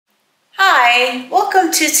Hi,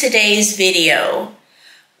 welcome to today's video.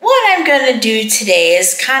 What I'm going to do today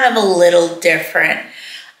is kind of a little different.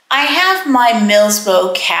 I have my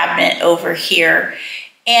Milsbo cabinet over here,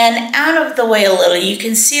 and out of the way a little, you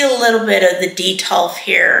can see a little bit of the Detolf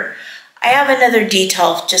here. I have another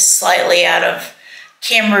Detolf just slightly out of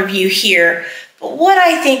camera view here, but what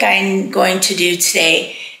I think I'm going to do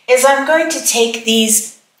today is I'm going to take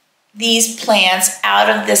these plants out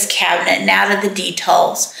of this cabinet and out of the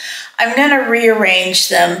Detolfs. I'm going to rearrange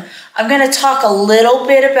them. I'm going to talk a little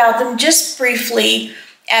bit about them just briefly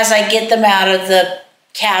as I get them out of the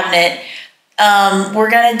cabinet. We're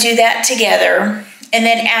going to do that together. And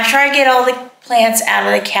then after I get all the plants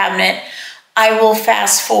out of the cabinet, I will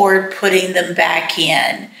fast forward putting them back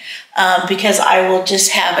in because I will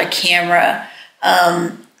just have a camera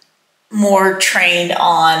more trained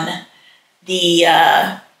on the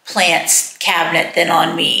plants cabinet than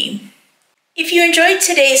on me. If you enjoyed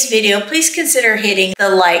today's video, please consider hitting the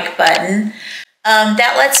like button.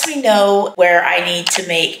 That lets me know where I need to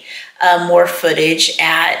make more footage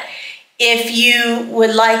at. If you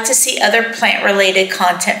would like to see other plant-related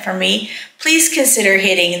content from me, please consider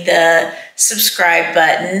hitting the subscribe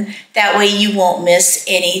button. That way you won't miss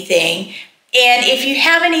anything. And if you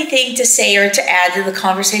have anything to say or to add to the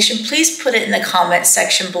conversation, please put it in the comment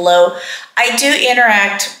section below. I do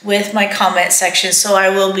interact with my comment section, so I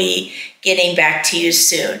will be getting back to you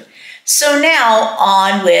soon. So now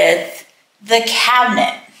on with the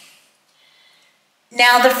cabinet.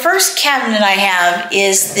 Now the first cabinet I have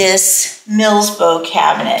is this Milsbo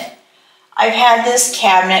cabinet. I've had this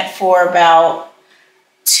cabinet for about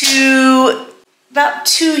two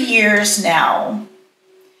years now.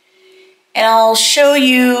 And I'll show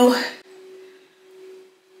you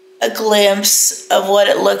a glimpse of what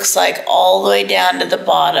it looks like all the way down to the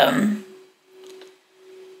bottom.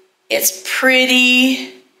 It's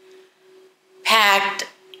pretty packed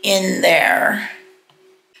in there.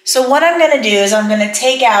 So what I'm going to do is I'm going to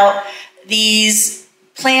take out these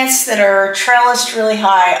plants that are trellised really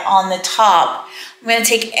high on the top. I'm going to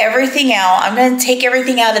take everything out. I'm going to take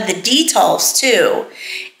everything out of the Detolfs too.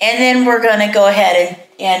 And then we're going to go ahead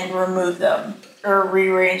and remove them or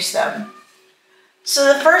rearrange them.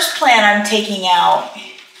 So the first plant I'm taking out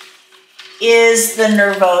is the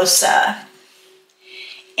nervosa.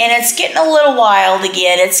 And it's getting a little wild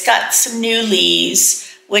again. It's got some new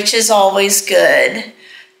leaves, which is always good.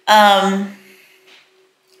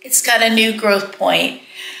 It's got a new growth point.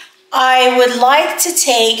 I would like to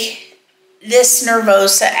take this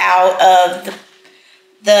nervosa out of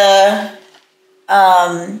the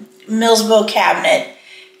Milsbo cabinet.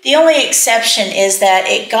 The only exception is that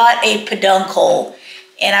it got a peduncle,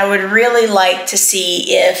 and I would really like to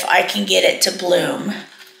see if I can get it to bloom.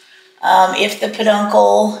 If the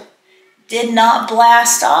peduncle did not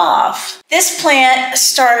blast off. This plant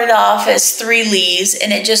started off as 3 leaves,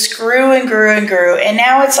 and it just grew and grew and grew, and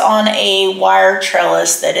now it's on a wire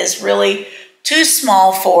trellis that is really too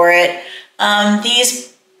small for it.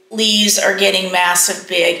 These leaves are getting massive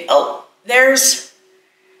big. Oh, there's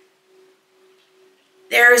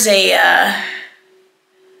a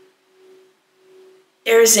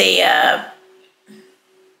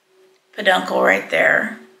peduncle right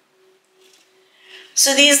there.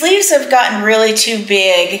 So these leaves have gotten really too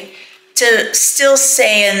big to still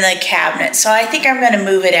stay in the cabinet. So I think I'm going to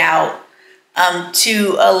move it out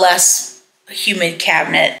to a less humid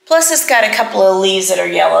cabinet. Plus it's got a couple of leaves that are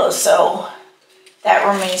yellow, so that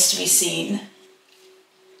remains to be seen.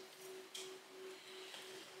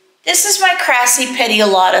 This is my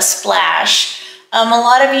crassipetiolata splash. A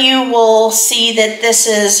lot of you will see that this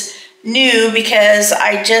is new because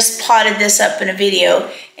I just potted this up in a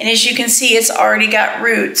video. And as you can see, it's already got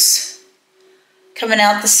roots coming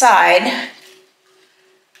out the side.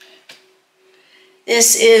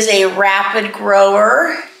 This is a rapid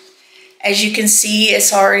grower. As you can see,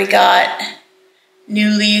 it's already got new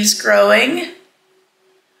leaves growing.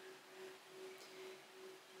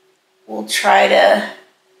 We'll try to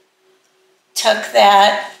tuck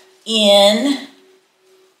that in.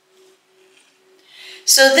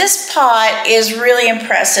 So this pot is really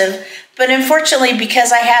impressive, but unfortunately,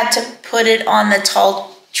 because I had to put it on the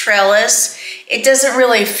tall trellis, it doesn't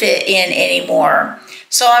really fit in anymore.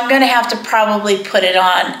 So I'm going to have to probably put it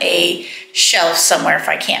on a shelf somewhere if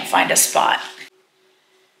I can't find a spot.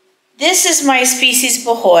 This is my species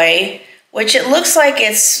Bahoi, which it looks like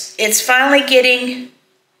it's finally getting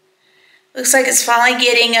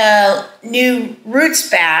new roots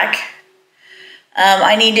back.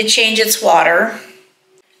 I need to change its water.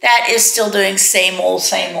 That is still doing same old,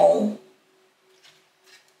 same old.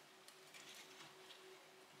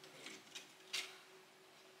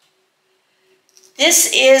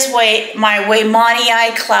 This is my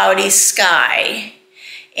waymaniae cloudy sky.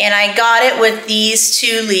 And I got it with these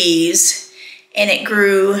two leaves. And it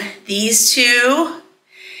grew these two.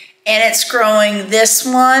 And it's growing this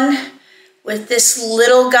one with this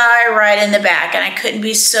little guy right in the back. And I couldn't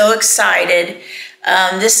be so excited.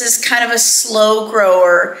 This is kind of a slow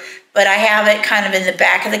grower, but I have it kind of in the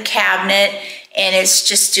back of the cabinet and it's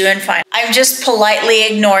just doing fine. I'm just politely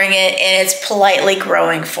ignoring it and it's politely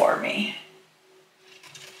growing for me.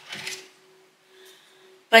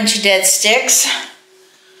 Bunch of dead sticks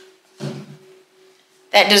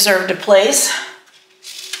that deserved a place.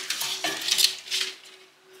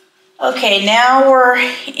 Okay, now we're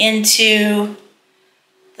into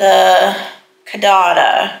the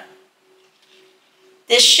caudata.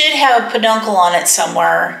 This should have a peduncle on it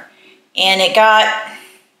somewhere, and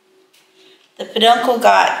the peduncle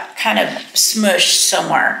got kind of smushed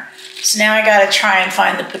somewhere. So now I gotta try and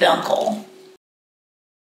find the peduncle.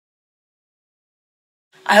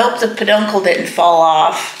 I hope the peduncle didn't fall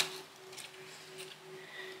off.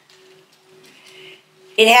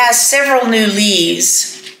 It has several new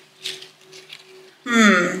leaves.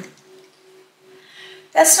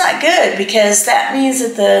 That's not good because that means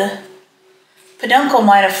that the peduncle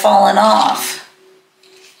might have fallen off.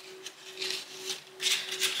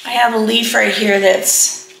 I have a leaf right here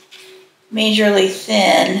that's majorly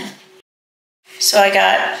thin. So I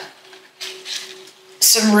got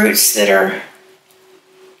some roots that are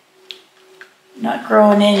not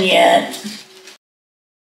growing in yet.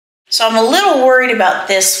 So I'm a little worried about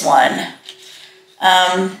this one.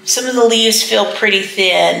 Some of the leaves feel pretty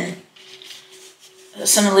thin.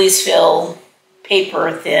 Some of the leaves feel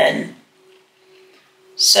paper thin.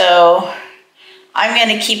 So I'm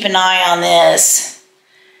going to keep an eye on this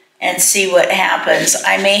and see what happens.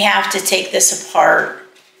 I may have to take this apart,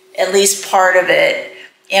 at least part of it,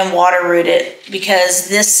 and water root it because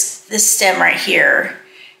this stem right here,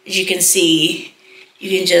 as you can see, you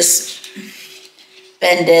can just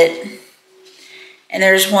bend it. And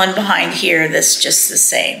there's one behind here that's just the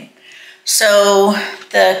same. So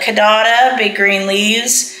the caudata, big green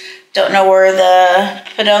leaves, don't know where the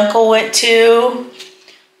peduncle went to.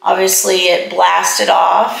 Obviously it blasted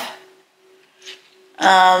off.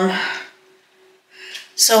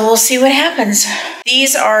 So we'll see what happens.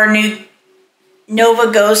 These are new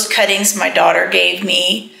Nova Ghost cuttings my daughter gave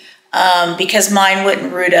me because mine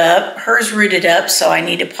wouldn't root up. Hers rooted up, so I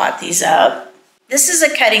need to pot these up. This is a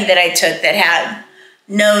cutting that I took that had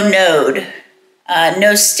no node,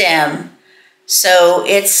 no stem. So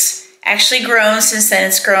it's actually grown since then.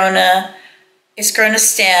 It's grown a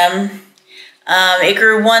stem. It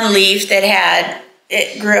grew one leaf that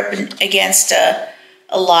it grew up against a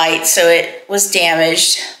light, so it was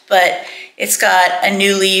damaged, but it's got a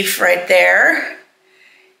new leaf right there,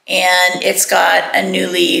 and it's got a new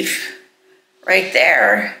leaf right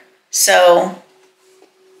there. So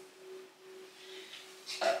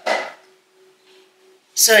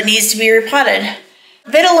it needs to be repotted.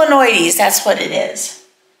 Vitellinoides, that's what it is.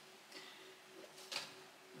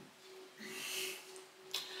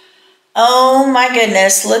 Oh my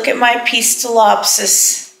goodness, look at my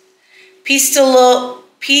Pistolepsis. Pistolepsis.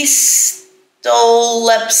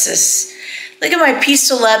 Look at my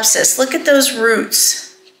Pistolepsis. Look at those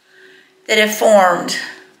roots that have formed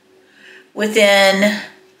within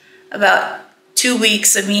about 2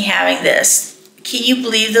 weeks of me having this. Can you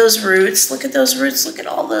believe those roots? Look at those roots. Look at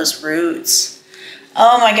all those roots.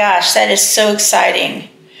 Oh my gosh, that is so exciting.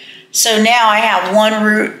 So now I have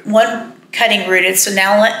one cutting rooted. So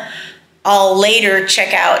now I'll later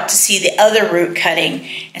check out to see the other root cutting.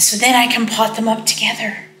 And so then I can pot them up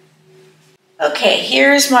together. Okay,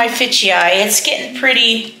 here's my Ficii. It's getting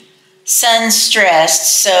pretty sun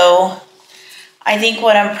stressed. So I think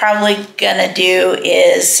what I'm probably gonna do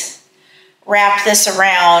is wrap this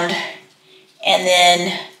around and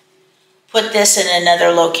then put this in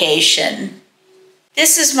another location.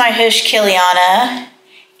 This is my Hushkiliana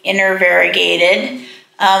intervariegated.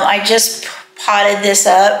 I just potted this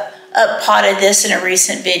potted this in a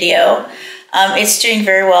recent video. It's doing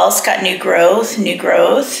very well. It's got new growth.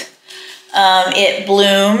 It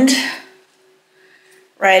bloomed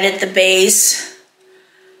right at the base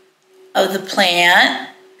of the plant.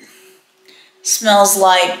 Smells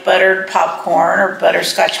like buttered popcorn or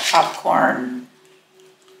butterscotch popcorn.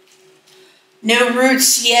 No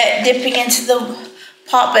roots yet dipping into the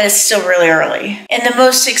pot, but it's still really early. And the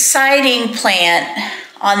most exciting plant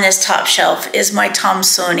on this top shelf is my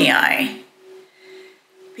Thomsonii.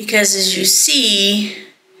 Because as you see,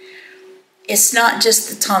 it's not just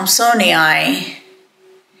the Thomsonii,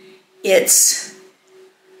 it's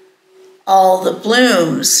all the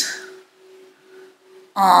blooms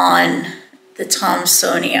on the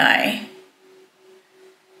Thomsonii.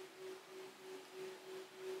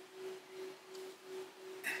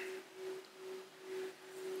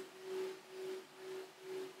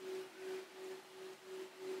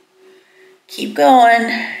 Keep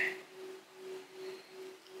going.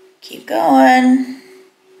 Keep going.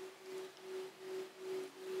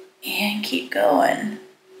 And keep going.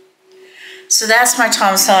 So that's my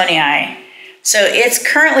Thomsonii. So it's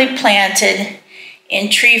currently planted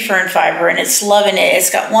in tree fern fiber and it's loving it.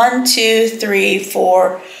 It's got 1, 2, 3,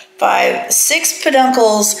 4, 5, 6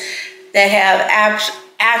 peduncles that have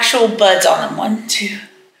actual buds on them. 1, 2,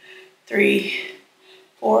 3,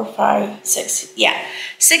 4, 5, 6. Yeah,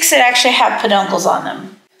 6 that actually have peduncles on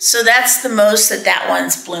them. So that's the most that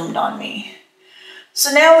one's bloomed on me.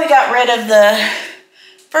 So now we got rid of the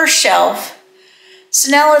first shelf. So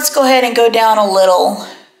now let's go ahead and go down a little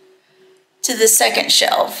to the second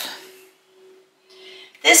shelf.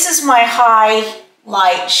 This is my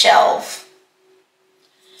highlight shelf.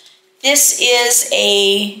 This is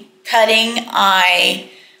a cutting I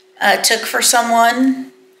took for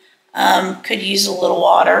someone. Could use a little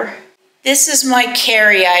water. This is my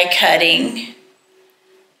carry cutting.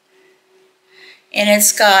 And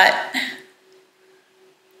it's got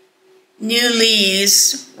new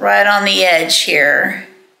leaves right on the edge here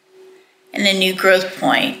and a new growth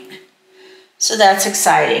point. So that's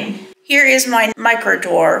exciting. Here is my micro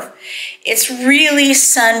dwarf. It's really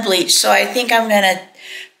sun bleached, so I think I'm gonna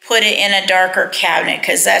put it in a darker cabinet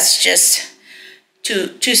because that's just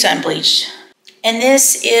too sun bleached. And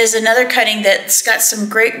this is another cutting that's got some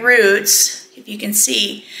great roots, if you can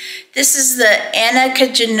see. This is the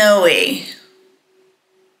Anacagenoe,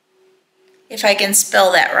 if I can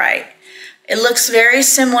spell that right. It looks very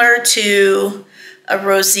similar to a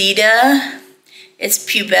Rosita. It's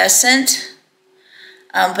pubescent,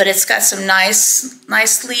 but it's got some nice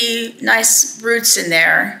roots in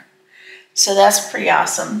there. So that's pretty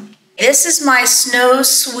awesome. This is my Snow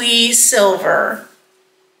Swee Silver.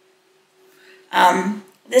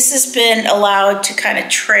 This has been allowed to kind of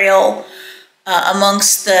trail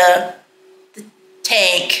amongst the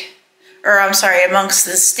tank, or I'm sorry, amongst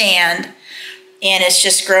the stand. And it's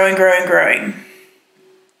just growing, growing, growing.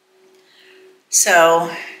 So,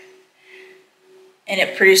 and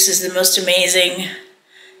it produces the most amazing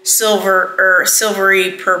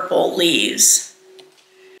silvery purple leaves.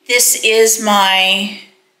 This is my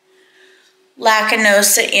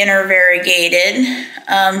Carnosa intervariegated.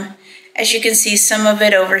 As you can see, some of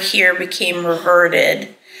it over here became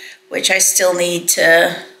reverted, which I still need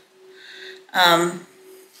to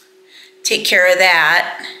take care of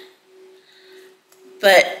that.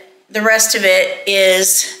 But the rest of it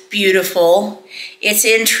is beautiful. It's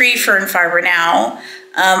in tree fern fiber now.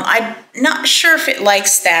 I'm not sure if it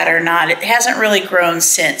likes that or not. It hasn't really grown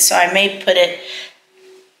since, so I may put it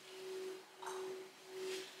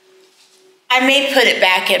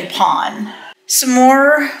back in pond. Some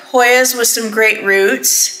more Hoyas with some great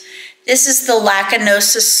roots. This is the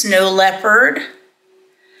Carnosa snow leopard.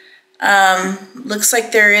 Looks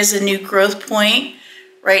like there is a new growth point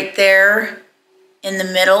right there in the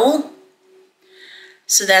middle.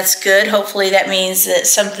 So that's good. Hopefully that means that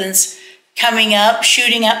something's coming up,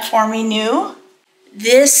 shooting up for me new.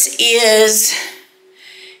 This is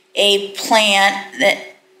a plant that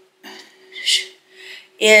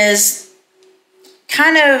is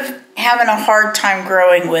kind of having a hard time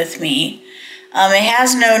growing with me. It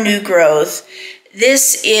has no new growth.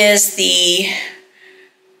 This is the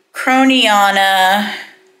Croniana.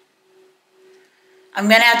 I'm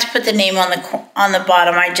gonna have to put the name on the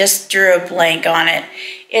bottom. I just drew a blank on it.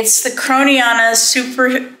 It's the Croniana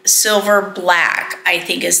Super Silver Black, I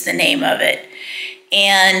think is the name of it.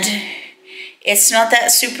 And it's not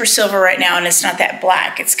that super silver right now, and it's not that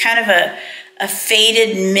black. It's kind of a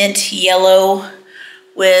faded mint yellow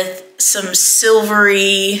with some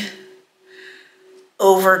silvery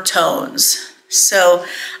overtones. So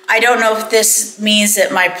I don't know if this means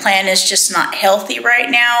that my plant is just not healthy right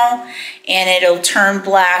now and it'll turn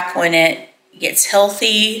black when it gets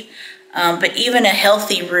healthy. But even a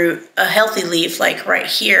healthy root, a healthy leaf like right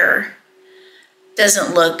here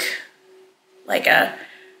doesn't look like a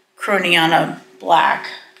Croniana black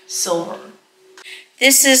silver.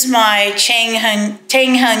 This is my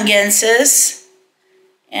Tanghungensis,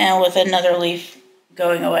 and with another leaf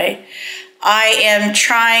going away. I am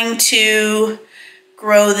trying to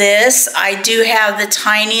grow this. I do have the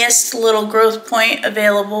tiniest little growth point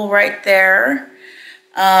available right there.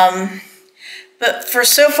 But for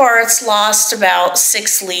so far, it's lost about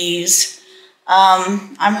 6 leaves.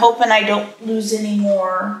 I'm hoping I don't lose any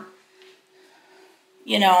more,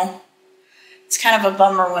 you know, It's kind of a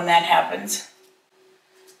bummer when that happens.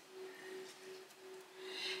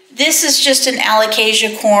 This is just an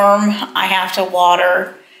alocasia corm. I have to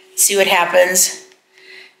water, see what happens.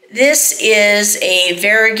 This is a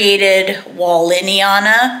variegated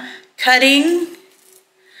Wallineana cutting.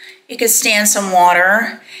 It could stand some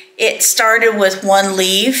water. It started with one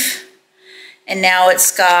leaf, and now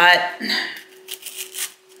it's got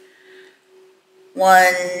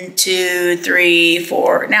 1, 2, 3,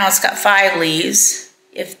 4. Now it's got 5 leaves,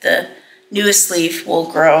 if the newest leaf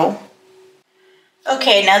will grow.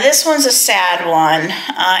 Okay, now this one's a sad one,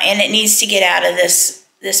 and it needs to get out of this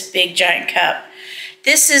big giant cup.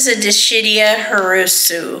 This is a Dischidia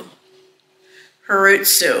hirutsu.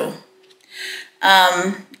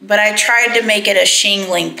 But I tried to make it a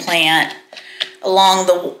shingling plant along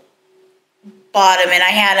the bottom, and I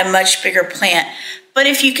had a much bigger plant. But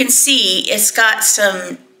if you can see, it's got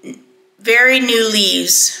some very new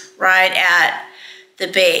leaves right at the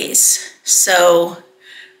base. So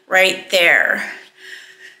right there.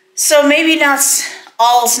 So maybe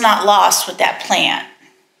all's not lost with that plant.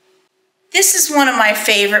 This is one of my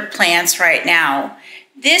favorite plants right now.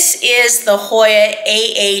 This is the Hoya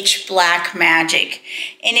AH Black Magic.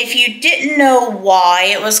 And if you didn't know why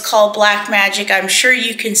it was called Black Magic, I'm sure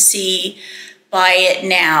you can see by it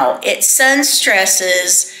now. It sun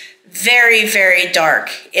stresses very, very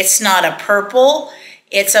dark. It's not a purple,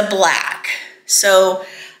 it's a black. So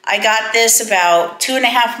I got this about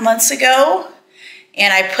 2.5 months ago,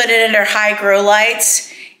 and I put it under high grow lights,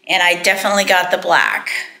 and I definitely got the black.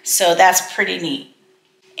 So that's pretty neat.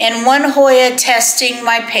 And one Hoya testing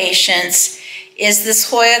my patience is this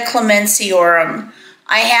Hoya clemensiorum.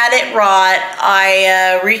 I had it rot.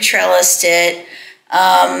 I retrellised it.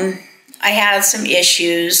 I had some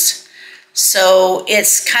issues, so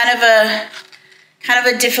it's kind of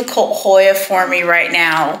a difficult Hoya for me right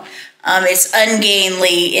now. It's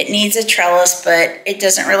ungainly. It needs a trellis, but it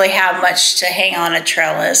doesn't really have much to hang on a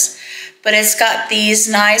trellis. But it's got these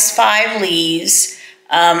nice 5 leaves.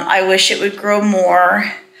 I wish it would grow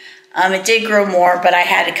more. It did grow more, but I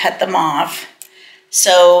had to cut them off.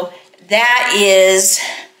 So that is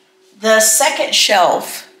the second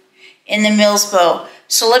shelf in the Milsbo.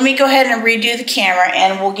 So let me go ahead and redo the camera,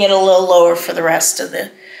 and we'll get a little lower for the rest of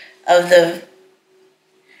the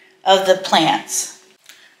plants.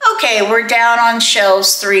 Okay, we're down on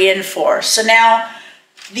shelves 3 and 4. So now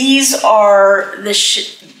these are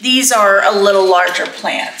a little larger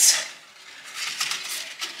plants.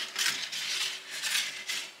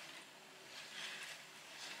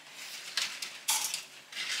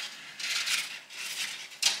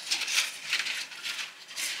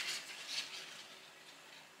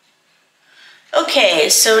 Okay,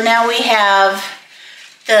 so now we have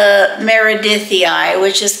the Meredithii,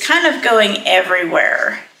 which is kind of going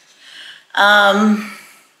everywhere. I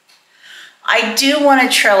do want to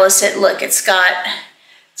trellis it. Look, it's got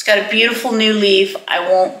a beautiful new leaf I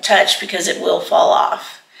won't touch because it will fall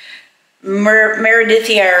off.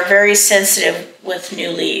 Meredithii are very sensitive with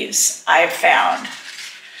new leaves, I've found.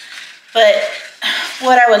 But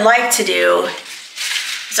what I would like to do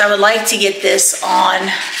is I would like to get this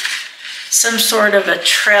on some sort of a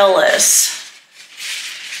trellis.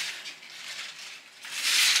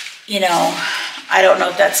 You know, I don't know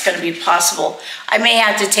if that's going to be possible. I may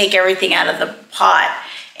have to take everything out of the pot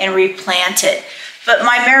and replant it. But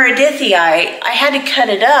my Meredithii, I had to cut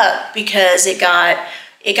it up because it got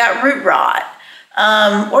root rot.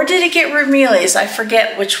 Or did it get root mealies? I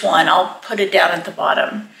forget which one. I'll put it down at the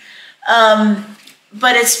bottom.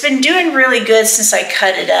 But it's been doing really good since I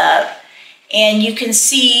cut it up. And you can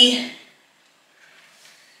see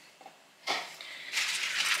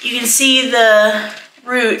the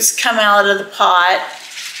roots come out of the pot,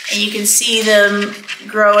 and you can see them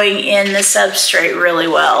growing in the substrate really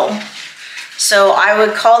well. So I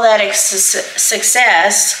would call that a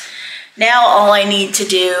success. Now all I need to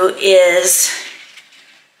do is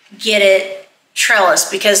get it trellised,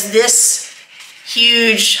 because this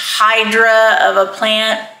huge hydra of a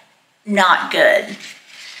plant, not good.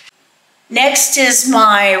 Next is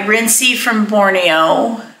my Rinsey from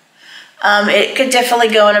Borneo. It could definitely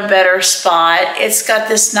go in a better spot. It's got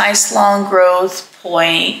this nice long growth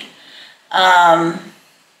point that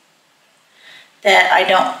I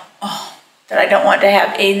don't want to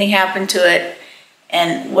have anything happen to it.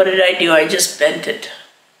 And what did I do? I just bent it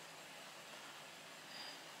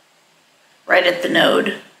right at the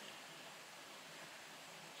node.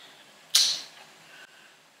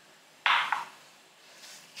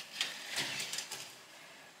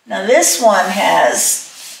 Now this one has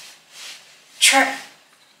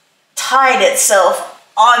tied itself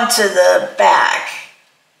onto the back.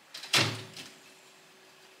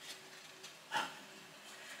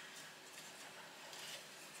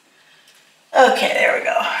 Okay, there we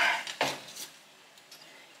go.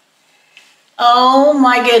 Oh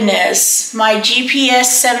my goodness, my GPS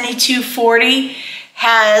 7240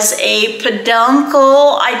 has a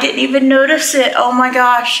peduncle. I didn't even notice it. Oh my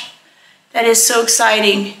gosh, that is so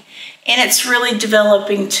exciting. And it's really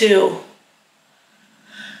developing too.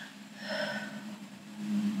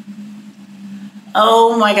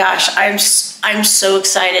 Oh my gosh, I'm so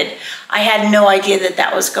excited. I had no idea that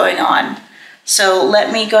that was going on. So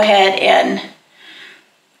let me go ahead and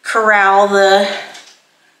corral the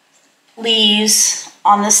leaves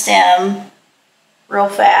on the stem real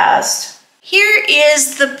fast. Here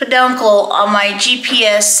is the peduncle on my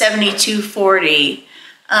GPS 7240.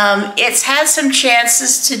 It's had some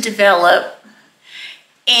chances to develop,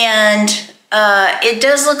 and it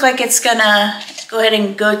does look like it's gonna go ahead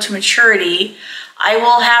and go to maturity. I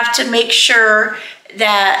will have to make sure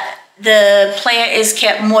that the plant is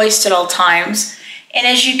kept moist at all times. And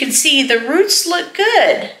as you can see, the roots look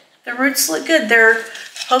good. The roots look good. They're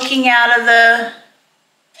poking out of the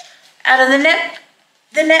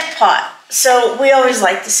net pot. So we always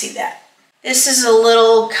like to see that. This is a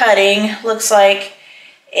little cutting. Looks like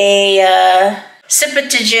a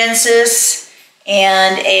Crassipetiolata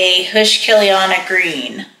and a Hushkiliana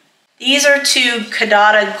green. These are two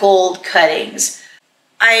caudata gold cuttings.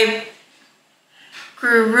 I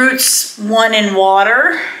grew roots, one in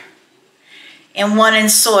water and one in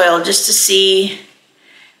soil, just to see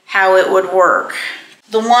how it would work.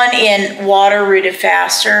 The one in water rooted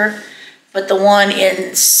faster, but the one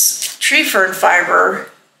in tree fern fiber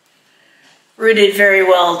rooted very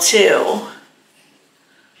well too.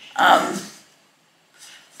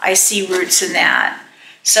 I see roots in that.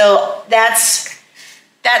 So that's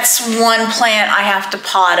one plant I have to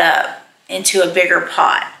pot up into a bigger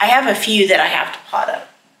pot. I have a few that I have to pot up.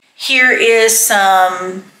 Here is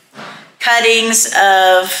some cuttings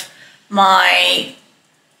of my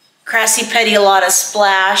crassipetiolata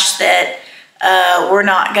splash that we're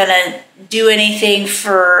not gonna do anything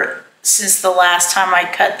for since the last time I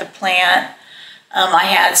cut the plant. I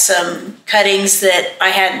had some cuttings that I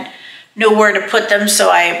had nowhere to put them, so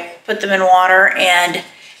I put them in water, and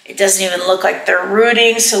it doesn't even look like they're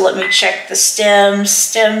rooting. So let me check the stems.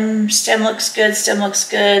 Stem looks good, stem looks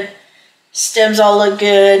good. Stems all look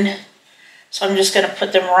good. So I'm just gonna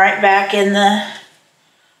put them right back in the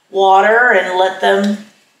water and let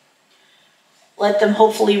them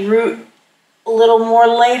hopefully root a little more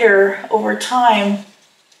later over time.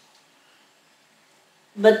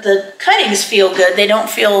 But the cuttings feel good. They don't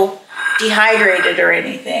feel dehydrated or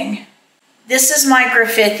anything. This is my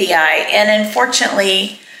Griffithii, and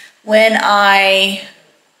unfortunately, when I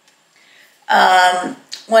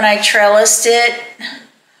trellised it,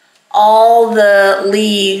 all the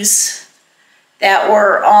leaves that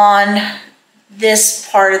were on this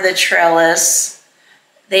part of the trellis,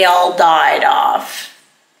 they all died off,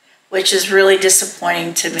 which is really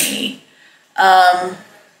disappointing to me.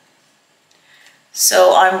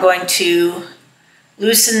 So I'm going to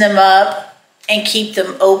loosen them up and keep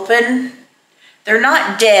them open. They're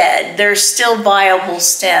not dead, they're still viable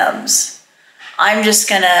stems. I'm just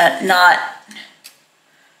gonna not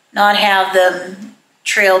have them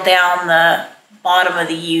trail down the bottom of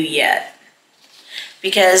the U yet,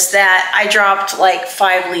 because that I dropped like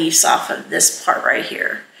 5 leaves off of this part right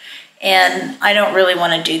here, and I don't really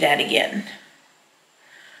want to do that again.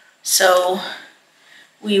 So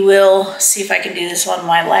we will see if I can do this on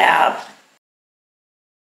my lab.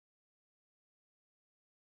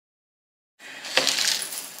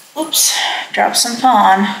 Oops, drop some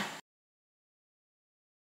pond.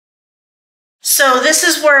 So this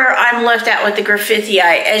is where I'm left at with the Griffithii.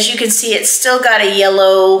 As you can see, it's still got a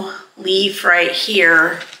yellow leaf right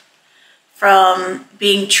here from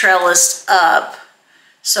being trellised up.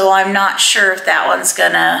 So I'm not sure if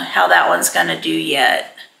how that one's gonna do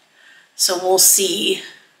yet. So we'll see.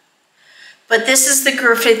 But this is the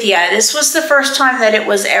Griffithii. This was the first time that it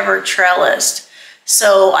was ever trellised.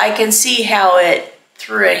 So I can see how it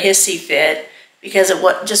threw a hissy fit, because it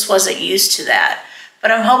just wasn't used to that. But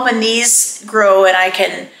I'm hoping these grow and I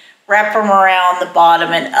can wrap them around the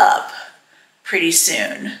bottom and up pretty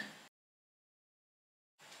soon.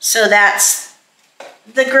 So that's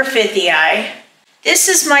the Griffithii. This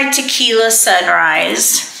is my Tequila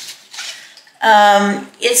Sunrise.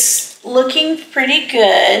 It's looking pretty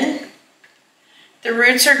good. The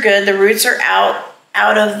roots are good. The roots are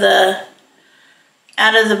out of the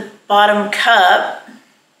bottom cup.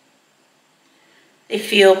 They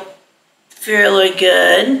feel fairly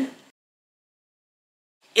good.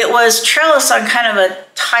 It was trellised on kind of a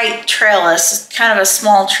tight trellis, kind of a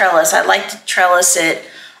small trellis. I'd like to trellis it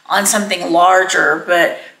on something larger,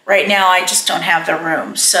 but right now I just don't have the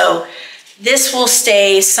room. So this will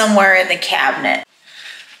stay somewhere in the cabinet.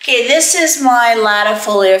 Okay, this is my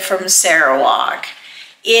latifolia from Sarawak.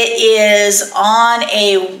 It is on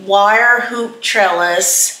a wire hoop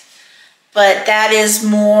trellis, but that is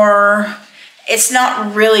more, it's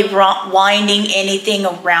not really winding anything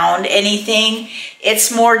around anything.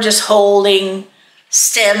 It's more just holding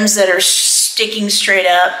stems that are sticking straight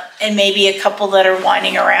up and maybe a couple that are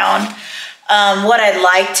winding around. What I'd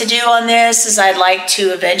like to do on this is I'd like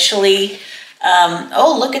to eventually,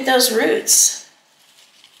 oh, look at those roots.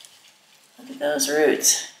 Look at those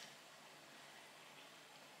roots.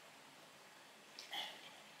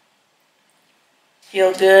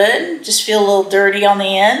 Feel good, just feel a little dirty on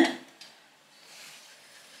the end.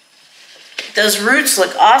 Those roots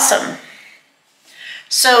look awesome.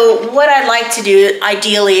 So what I'd like to do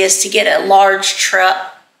ideally is to get a large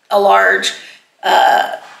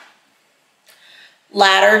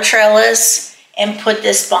ladder trellis and put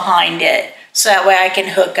this behind it so that way I can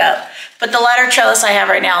hook up. But the ladder trellis I have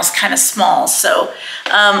right now is kind of small, so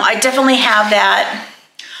I definitely have that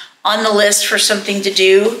on the list for something to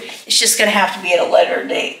do. It's just gonna have to be at a later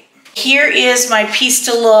date. Here is my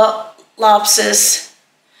Pistilopsis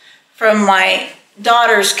from my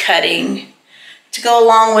daughter's cutting to go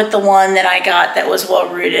along with the one that I got that was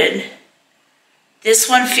well rooted. This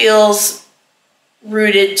one feels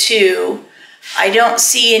rooted too. I don't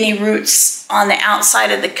see any roots on the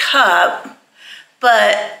outside of the cup,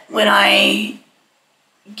 but when I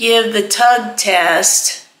give the tug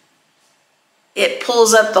test, it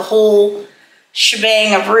pulls up the whole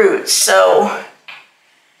shebang of roots. So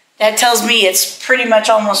that tells me it's pretty much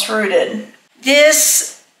almost rooted.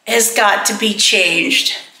 This has got to be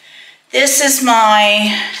changed. This is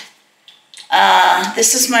my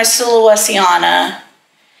Silesiana,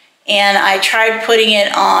 and I tried putting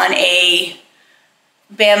it on a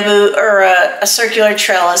bamboo or a circular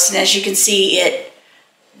trellis, and as you can see, it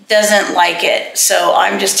doesn't like it. So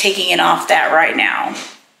I'm just taking it off that right now.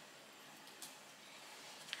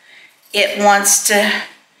 It wants to,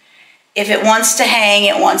 if it wants to hang,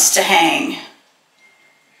 it wants to hang.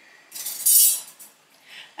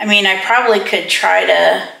 I mean, I probably could try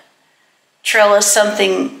to trellis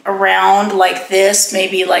something around like this,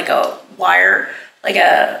 maybe like a wire, like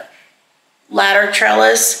a ladder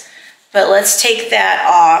trellis, but let's take that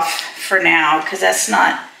off for now because that's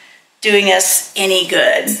not doing us any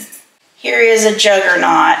good. Here is a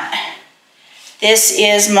juggernaut. This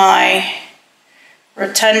is my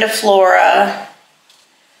rotundiflora.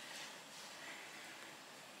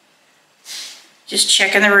 Just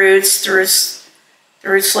checking the roots. The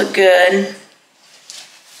roots look good.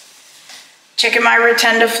 Checking my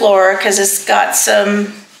rotundiflora because it's got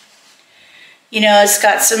some, it's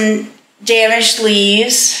got some damaged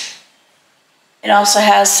leaves. It also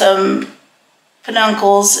has some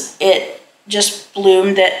peduncles. It just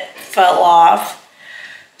bloomed that fell off.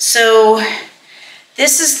 So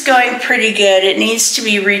this is going pretty good. It needs to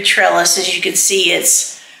be retrellised. As you can see,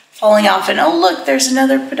 it's falling off. And oh, look, there's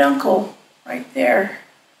another peduncle right there.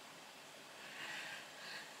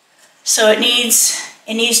 So it needs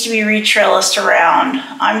to be retrellised around.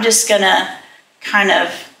 I'm just gonna kind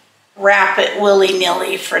of wrap it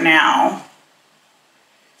willy-nilly for now,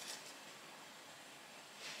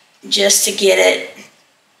 just to get it,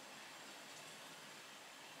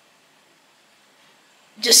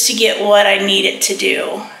 just to get what I need it to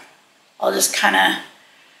do. I'll just kind of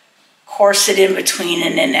course it in between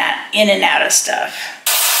and in and out of stuff.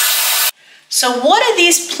 So what of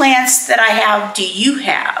these plants that I have do you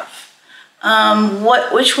have?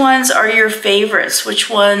 Which ones are your favorites? Which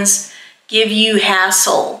ones give you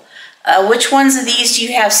hassle? Which ones of these do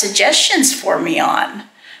you have suggestions for me on?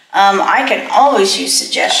 I can always use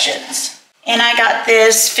suggestions. And I got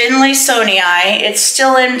this Finlaysonii. It's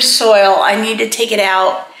still in soil. I need to take it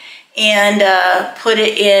out and put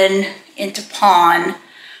it into pond.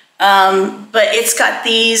 But it's got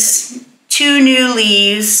these 2 new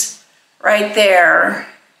leaves right there.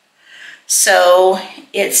 So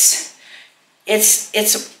it's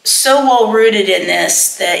so well rooted in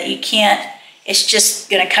this that you can't, it's just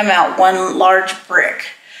gonna come out one large brick.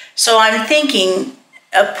 So I'm thinking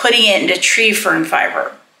of putting it into tree fern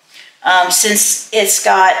fiber. Since it's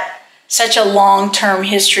got such a long-term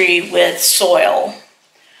history with soil,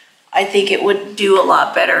 I think it would do a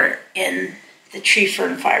lot better in the tree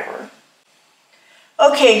fern fiber.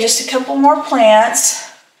 Okay, just a couple more plants.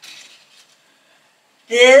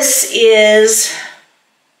 This is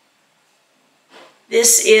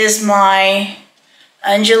my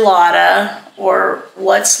undulata, or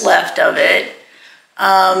what's left of it.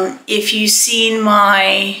 If you've seen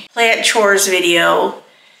my plant chores video,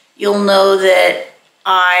 you'll know that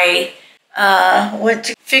I went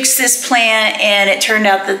to fix this plant and it turned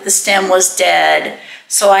out that the stem was dead.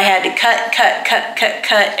 So I had to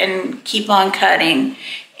cut and keep on cutting.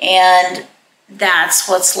 And that's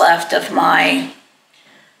what's left of my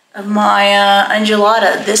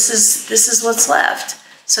undulata. This is what's left.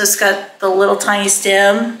 So it's got the little tiny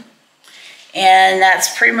stem, and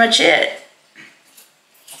that's pretty much it.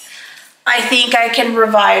 I think I can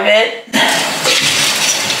revive it.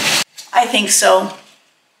 I think so.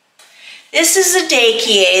 This is a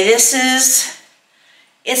Detolf.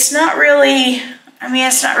 It's not really,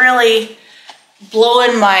 it's not really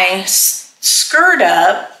blowing my skirt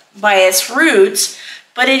up by its roots,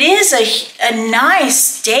 but it is a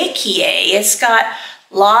nice Detolf. It's got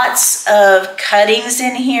lots of cuttings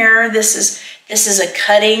in here. This is a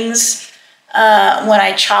cuttings. When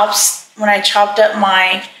I chopped up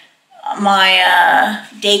my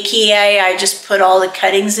Detolf, I just put all the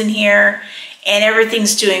cuttings in here, and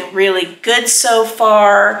everything's doing really good so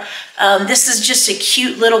far. This is just a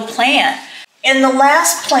cute little plant. And the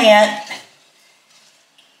last plant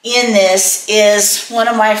in this is one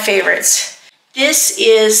of my favorites. This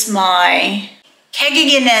is my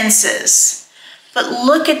Kegagenensis. But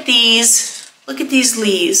look at these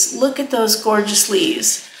leaves. Look at those gorgeous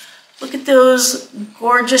leaves. Look at those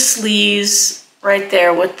gorgeous leaves right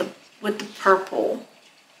there with the purple.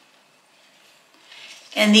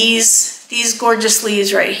 And these gorgeous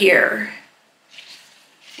leaves right here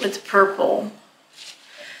with the purple.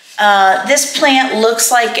 This plant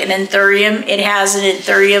looks like an anthurium. It has an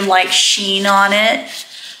anthurium-like sheen on it.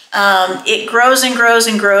 It grows and grows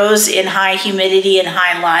and grows in high humidity and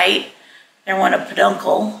high light. I want a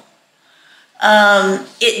peduncle.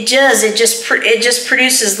 It just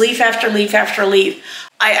produces leaf after leaf after leaf.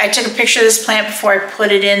 I took a picture of this plant before I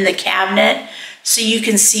put it in the cabinet so you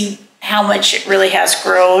can see how much it really has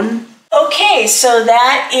grown. Okay, so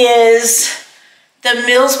that is the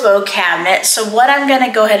Milsbo cabinet. So what I'm going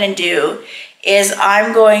to go ahead and do is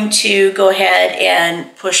I'm going to go ahead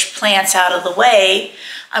and push plants out of the way.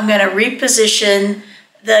 I'm going to reposition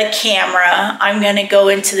the camera. I'm going to go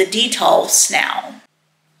into the Detolfs now.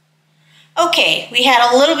 Okay, we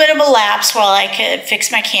had a little bit of a lapse while I could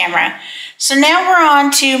fix my camera. So now we're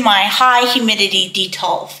on to my high humidity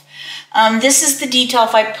Detolf. This is the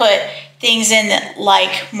Detolf I put things in that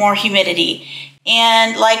like more humidity.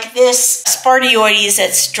 And like this Spardioides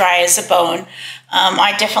that's dry as a bone,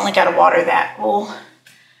 I definitely got to water that. We'll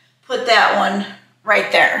put that one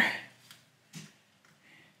right there.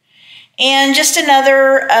 And just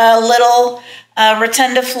another little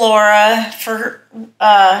rotundiflora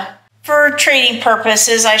for trading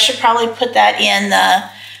purposes. I should probably put that in the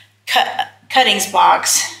cuttings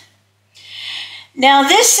box. Now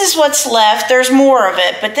this is what's left. There's more of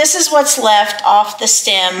it, but this is what's left off the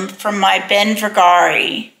stem from my Ben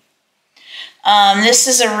Vergari. This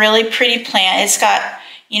is a really pretty plant. It's got,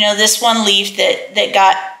 this one leaf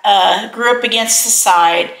that grew up against the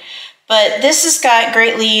side. But this has got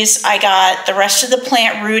great leaves. I got the rest of the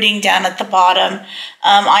plant rooting down at the bottom.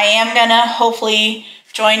 I am gonna hopefully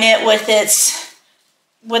join it with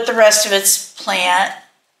the rest of its plant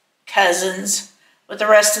cousins, with the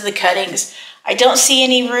rest of the cuttings. I don't see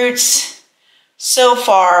any roots so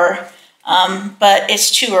far, but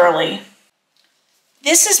it's too early.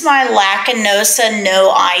 This is my Carnosa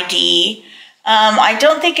no ID. I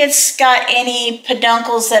don't think it's got any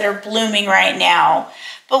peduncles that are blooming right now.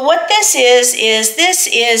 But what this is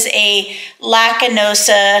a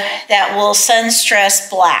Carnosa that will sun stress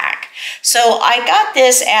black. So I got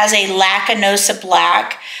this as a Carnosa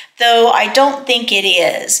black, though I don't think it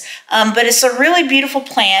is. But it's a really beautiful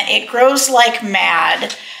plant. It grows like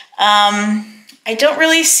mad. I don't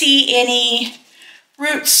really see any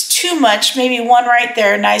roots too much, maybe one right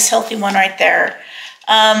there, a nice healthy one right there.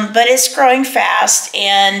 But it's growing fast,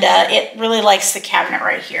 and it really likes the cabinet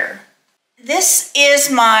right here. This is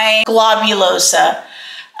my globulosa.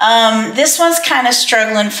 This one's kind of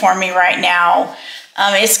struggling for me right now.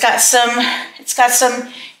 It's got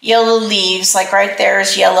some yellow leaves, like right there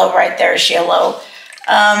is yellow, right there is yellow.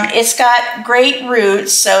 It's got great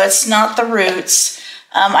roots, so it's not the roots.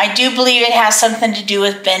 I do believe it has something to do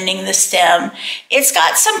with bending the stem. It's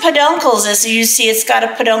got some peduncles, as you see. It's got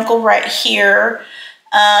a peduncle right here.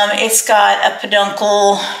 It's got a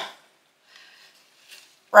peduncle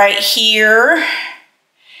right here,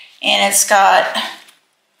 and it's got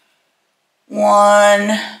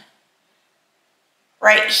one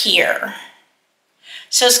right here.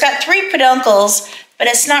 So it's got 3 peduncles, but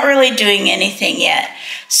it's not really doing anything yet.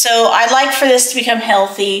 So I'd like for this to become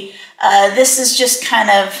healthy. This is just kind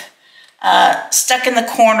of stuck in the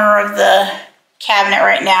corner of the cabinet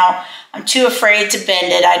right now. I'm too afraid to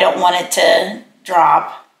bend it. I don't want it to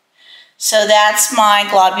drop. So that's my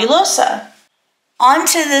globulosa.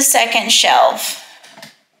 Onto the second shelf.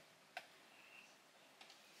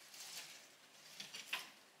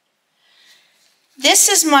 This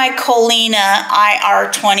is my Colina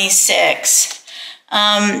IR26.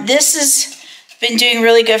 This has been doing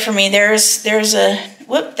really good for me. There's a,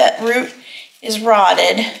 whoop, that root is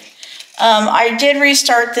rotted. I did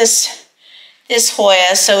restart this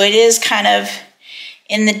Hoya, so it is kind of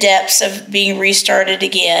in the depths of being restarted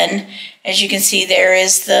again. As you can see, there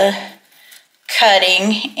is the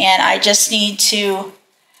cutting, and I just need to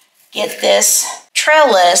get this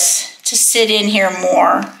trellis to sit in here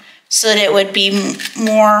more so that it would be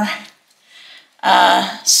more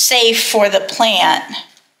safe for the plant.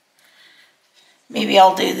 Maybe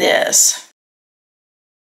I'll do this.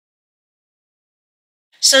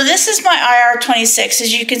 So this is my IR26.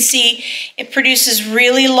 As you can see, it produces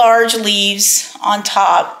really large leaves on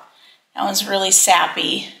top. That one's really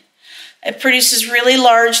sappy. It produces really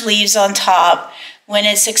large leaves on top when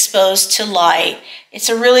it's exposed to light. It's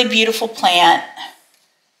a really beautiful plant.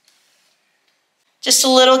 Just a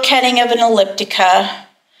little cutting of an elliptica.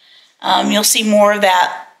 You'll see more of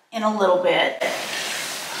that in a little bit.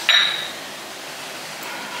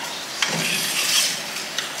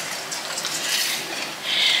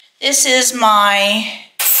 This is my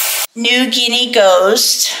New Guinea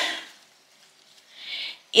Ghost.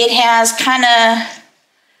 It has kind of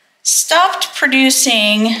stopped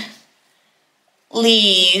producing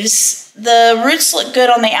leaves. The roots look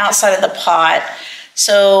good on the outside of the pot,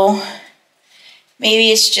 so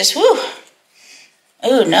maybe it's just, whoo.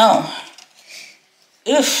 Oh no.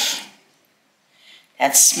 Oof.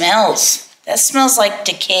 That smells like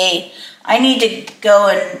decay. I need to go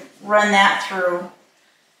and run that through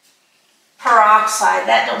peroxide.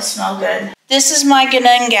 That don't smell good. This is my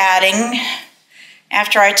Ganungatting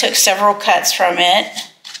after I took several cuts from it.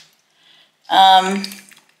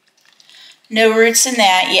 No roots in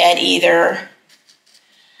that yet either.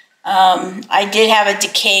 I did have a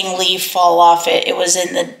decaying leaf fall off it. It was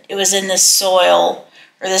in the soil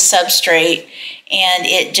or the substrate, and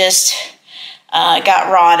it just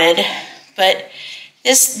got rotted. But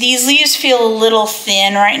these leaves feel a little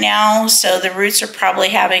thin right now, so the roots are probably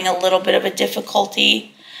having a little bit of a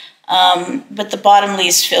difficulty. But the bottom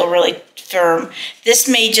leaves feel really firm. This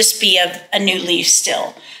may just be a new leaf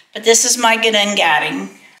still. But this is my Ganungatting.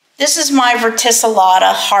 This is my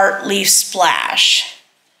verticillata heart leaf splash.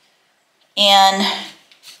 And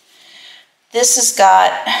this has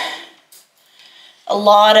got a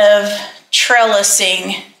lot of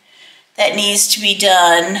trellising that needs to be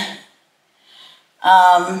done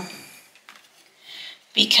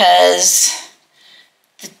because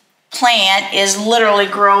the plant is literally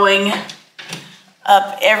growing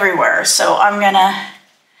up everywhere. So I'm gonna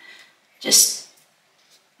just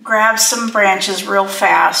grab some branches real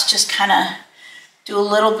fast, just kind of do a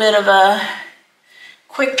little bit of a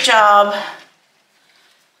quick job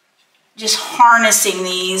just harnessing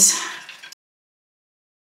these.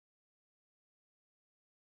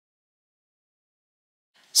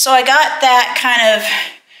 So I got that kind of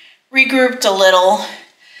regrouped a little.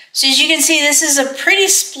 So as you can see, this is a pretty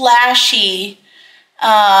splashy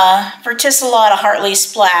verticillata heartleaf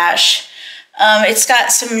splash. It's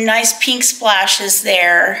got some nice pink splashes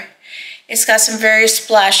there. It's got some very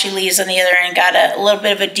splashy leaves on the other end. Got a little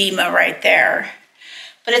bit of edema right there.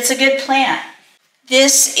 But it's a good plant.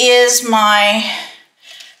 This is my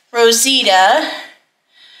Rosita.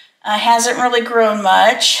 Hasn't really grown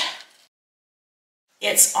much.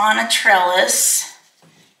 It's on a trellis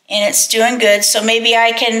and it's doing good. So maybe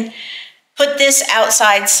I can put this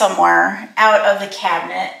outside somewhere, out of the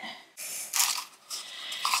cabinet.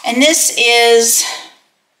 And this is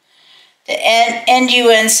the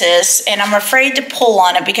Enduensis, and I'm afraid to pull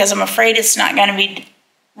on it because I'm afraid it's not going to be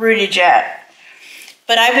rooted yet.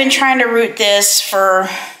 But I've been trying to root this for,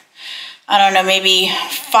 I don't know, maybe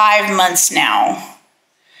 5 months now.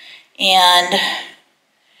 And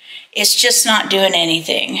it's just not doing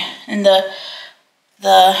anything. And the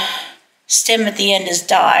stem at the end has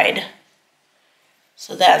died.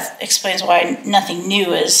 So that explains why nothing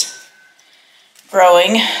new is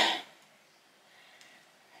growing.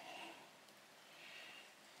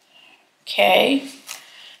 Okay,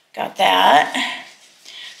 got that.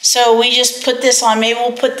 So we just put this on, maybe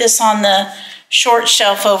we'll put this on the short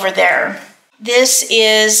shelf over there. This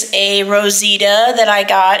is a Rosita that I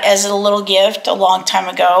got as a little gift a long time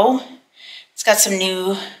ago. It's got some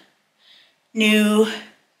new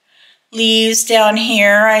leaves down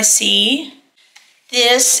here, I see.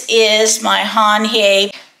 This is my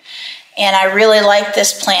Hanhye. And I really like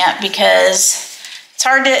this plant because it's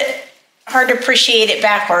hard to appreciate it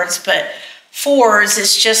backwards, but fours,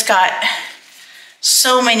 it's just got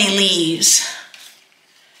so many leaves.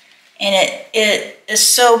 And it is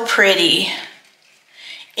so pretty.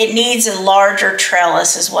 It needs a larger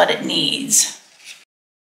trellis is what it needs.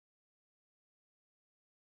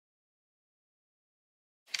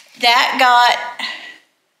 That got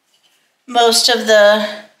most of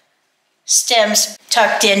the stems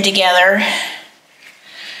tucked in together.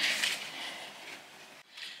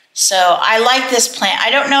 So I like this plant.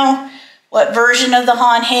 I don't know what version of the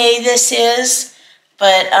Honhei this is,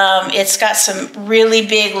 but it's got some really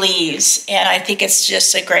big leaves, and I think it's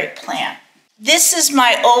just a great plant. This is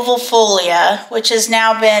my ovalfolia, which has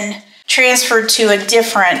now been transferred to a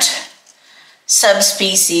different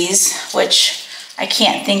subspecies, which I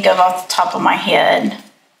can't think of off the top of my head.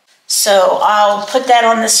 So I'll put that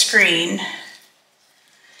on the screen,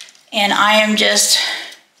 and I am just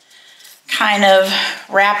kind of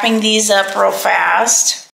wrapping these up real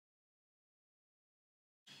fast.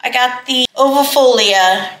 I got the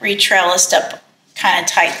ovalfolia retrellised up kind of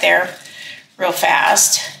tight there real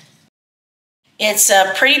fast. It's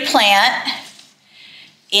a pretty plant.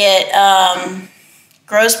 It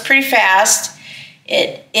grows pretty fast.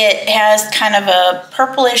 It has kind of a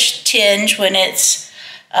purplish tinge when it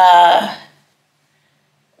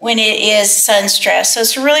is sun stressed. So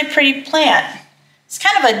it's a really pretty plant. It's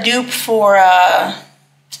kind of a dupe for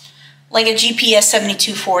like a GPS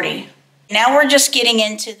 7240. Now we're just getting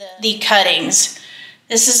into the cuttings.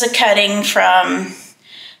 This is a cutting from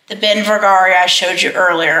the Ben Vergari I showed you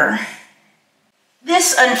earlier.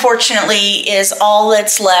 This, unfortunately, is all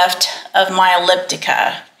that's left of my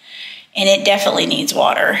elliptica, and it definitely needs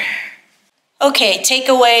water. Okay, take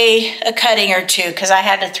away a cutting or two because I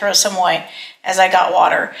had to throw some away as I got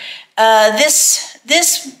water. This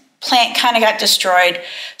plant kind of got destroyed,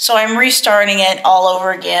 so I'm restarting it all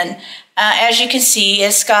over again. As you can see,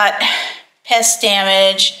 it's got pest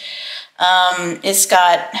damage. It's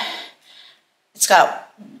got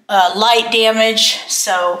light damage,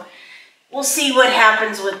 so we'll see what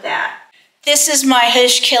happens with that. This is my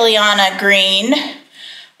Hirschkilliana green,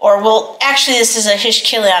 or well, actually this is a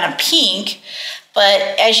Hirschkilliana pink, but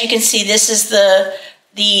as you can see, this is the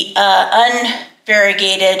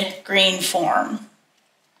unvariegated green form.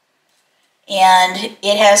 And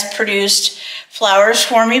it has produced flowers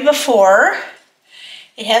for me before.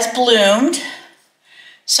 It has bloomed,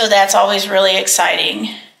 so that's always really exciting.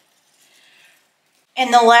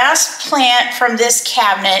 And the last plant from this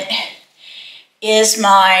cabinet is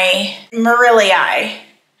my Mariliae.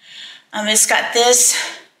 It's got this,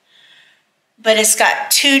 but it's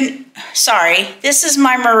got two, sorry, this is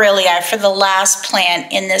my Mariliae for the last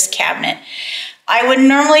plant in this cabinet. I would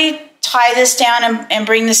normally tie this down and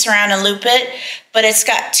bring this around and loop it, but it's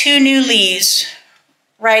got two new leaves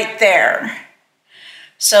right there.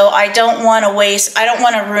 So I don't want to waste, I don't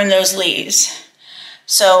want to ruin those leaves.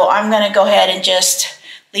 So I'm going to go ahead and just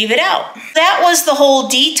leave it out. That was the whole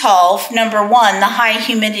Detolf number 1, the high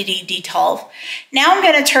humidity Detolf. Now I'm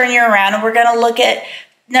going to turn you around and we're going to look at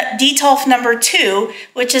Detolf number 2,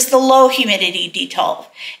 which is the low humidity Detolf.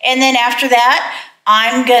 And then after that,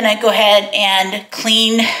 I'm going to go ahead and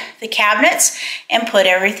clean the cabinets and put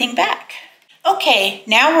everything back. Okay,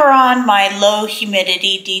 now we're on my low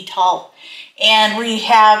humidity Detolf. And we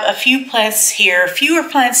have a few plants here, fewer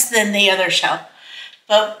plants than the other shelf.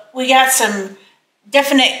 But we got some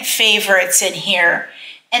definite favorites in here.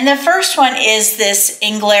 And the first one is this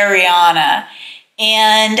Engleriana.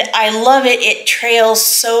 And I love it. It trails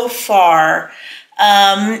so far.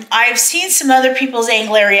 I've seen some other people's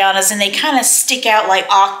Englerianas and they kind of stick out like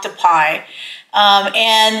octopi.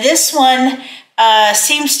 And this one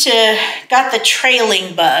seems to got the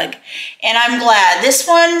trailing bug. And I'm glad. This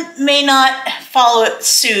one may not follow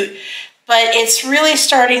suit, but it's really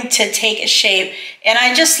starting to take a shape. And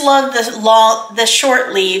I just love the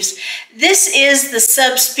short leaves. This is the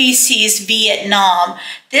subspecies Vietnam.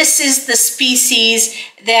 This is the species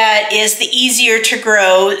that is the easier to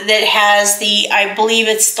grow, that has the, I believe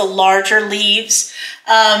it's the larger leaves,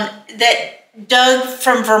 that Doug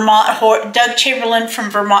Chamberlain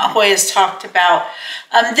from Vermont HOYAS talked about.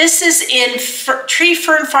 This is in tree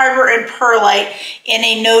fern fiber and perlite in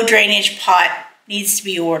a no drainage pot. Needs to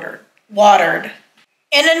be watered.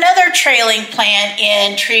 And another trailing plant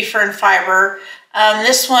in tree fern fiber,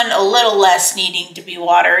 this one a little less needing to be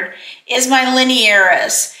watered, is my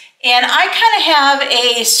linearis. And I kind of have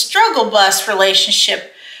a struggle bus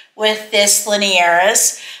relationship with this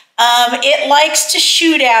linearis. It likes to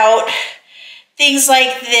shoot out things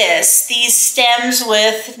like this, these stems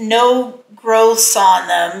with no growths on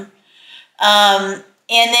them. and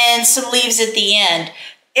then some leaves at the end.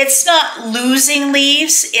 It's not losing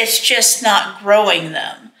leaves, it's just not growing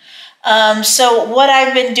them. So what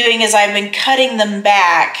I've been doing is I've been cutting them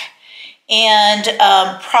back and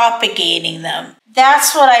propagating them.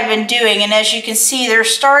 That's what I've been doing, and as you can see, they're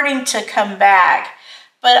starting to come back.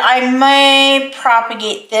 But I may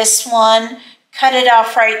propagate this one, cut it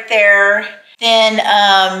off right there,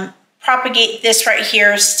 then propagate this right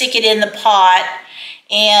here, stick it in the pot,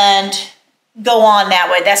 and go on that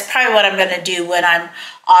way. That's probably what I'm gonna do when I'm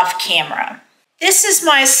off camera. This is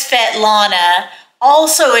my Svetlana,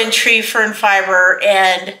 also in tree fern fiber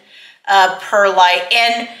and perlite.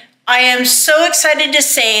 And I am so excited to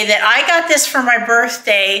say that I got this for my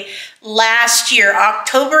birthday last year,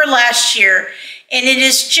 October last year, and it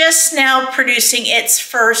is just now producing its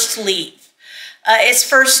first leaf, its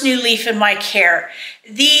first new leaf in my care.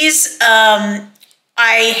 These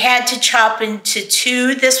I had to chop into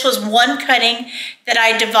two. This was one cutting that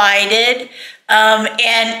I divided,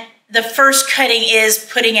 and the first cutting is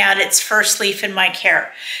putting out its first leaf in my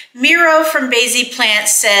care. Miro from Basie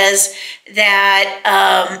Plants says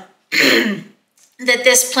that that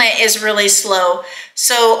this plant is really slow,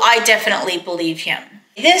 so I definitely believe him.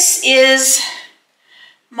 This is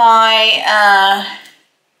my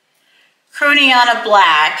Croniana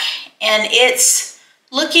Black, and it's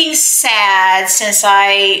looking sad since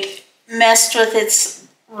I messed with its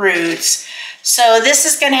roots. So this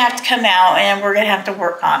is going to have to come out, and we're going to have to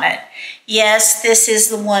work on it. Yes, this is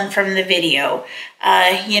the one from the video.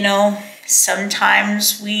 You know,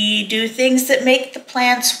 sometimes we do things that make the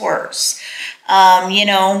plants worse. You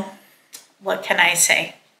know, what can I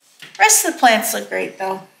say? The rest of the plants look great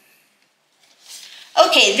though.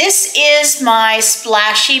 Okay, this is my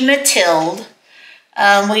Splashy Matilde.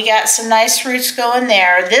 We got some nice roots going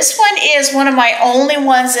there. This one is one of my only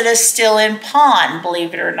ones that is still in pond,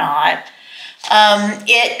 believe it or not.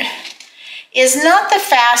 It is not the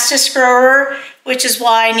fastest grower, which is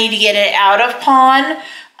why I need to get it out of pond.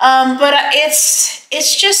 But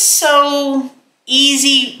it's just so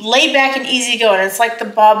easy, laid back and easy going. It's like the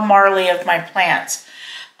Bob Marley of my plants.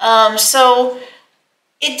 So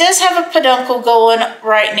it does have a peduncle going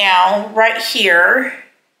right now, right here.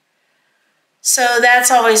 So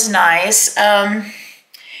that's always nice.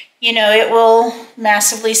 You know, it will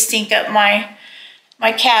massively stink up my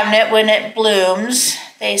cabinet when it blooms.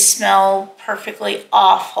 They smell perfectly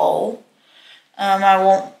awful. I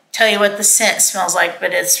won't tell you what the scent smells like,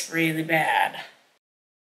 but it's really bad.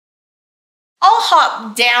 I'll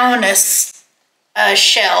hop down a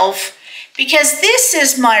shelf because this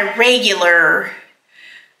is my regular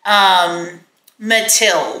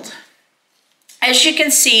Matilde. As you can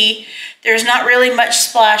see, there's not really much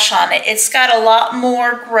splash on it. It's got a lot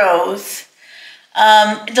more growth.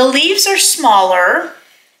 The leaves are smaller,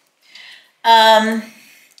 but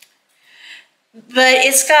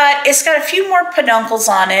it's got a few more peduncles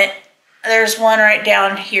on it. There's one right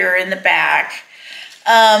down here in the back.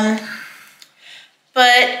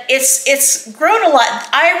 But it's grown a lot.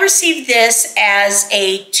 I received this as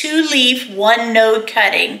a 2-leaf, 1-node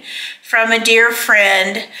cutting from a dear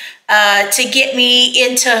friend to get me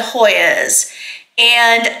into HOYAS.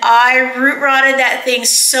 And I root rotted that thing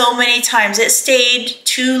so many times. It stayed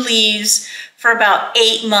 2 leaves for about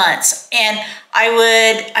 8 months. And I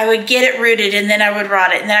would get it rooted, and then I would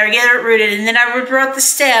rot it, and then I would get it rooted, and then I would rot the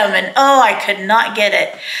stem, and oh, I could not get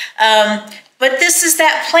it. But this is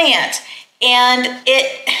that plant. And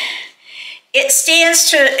it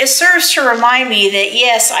serves to remind me that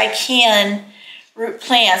yes, I can root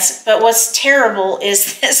plants, but what's terrible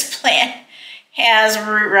is this plant has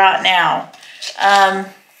root rot now.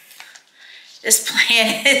 This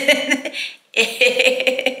plant,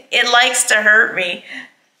 it likes to hurt me.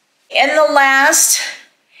 And the last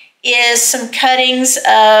is some cuttings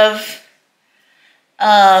of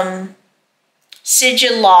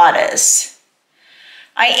sigillatus.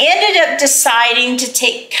 I ended up deciding to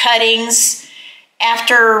take cuttings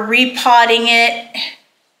after repotting it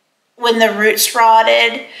when the roots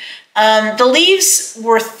rotted. The leaves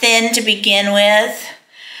were thin to begin with,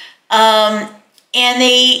 and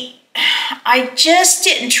I just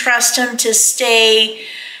didn't trust them to stay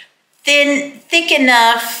thick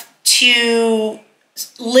enough to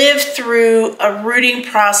live through a rooting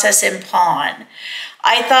process in pond.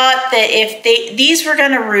 I thought that if these were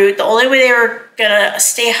going to root, the only way they were going to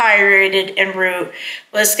stay hydrated and root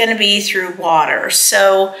was going to be through water.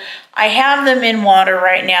 So I have them in water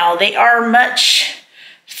right now. They are much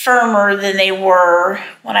firmer than they were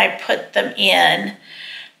when I put them in.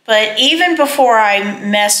 But even before I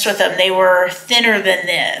messed with them, they were thinner than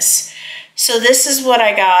this. So this is what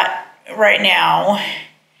I got right now.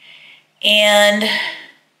 And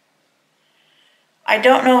I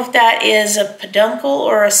don't know if that is a peduncle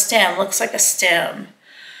or a stem. Looks like a stem.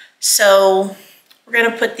 So we're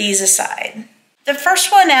going to put these aside. The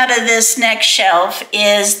first one out of this next shelf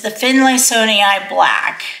is the Finlaysonii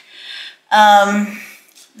Black.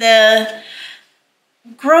 The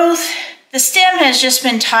growth, the stem has just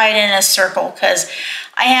been tied in a circle because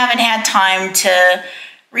I haven't had time to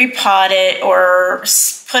repot it or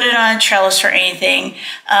put it on a trellis or anything.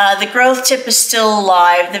 The growth tip is still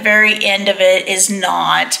alive. The very end of it is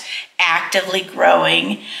not actively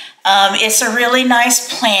growing. It's a really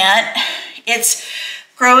nice plant. It's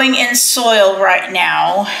growing in soil right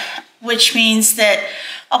now, which means that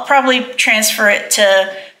I'll probably transfer it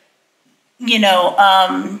to, you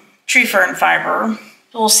know, tree fern fiber.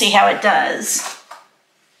 We'll see how it does.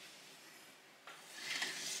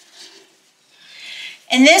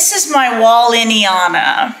 And this is my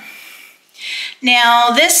Waymaniae.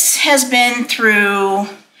 Now, this has been through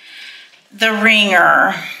the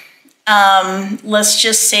ringer. Let's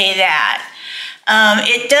just say that.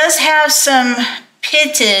 It does have some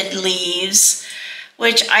pitted leaves,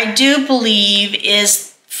 which I do believe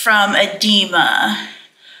is from edema.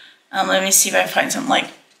 Let me see if I find something like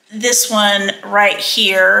this one right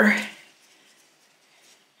here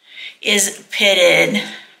is pitted.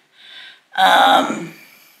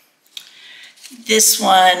 This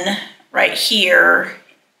one right here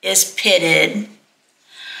is pitted.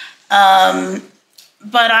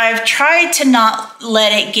 But I've tried to not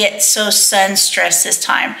let it get so sun stressed this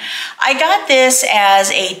time. I got this as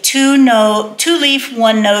a two leaf,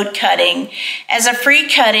 one node cutting as a free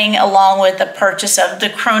cutting along with the purchase of the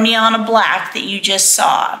Croniana Black that you just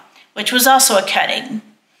saw, which was also a cutting.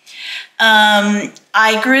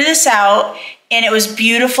 I grew this out and it was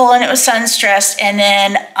beautiful and it was sun stressed, and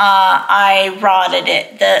then I rotted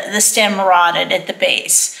it. The stem rotted at the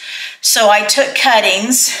base. So I took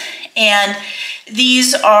cuttings, and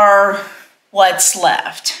these are what's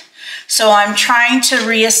left. So I'm trying to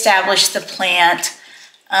reestablish the plant.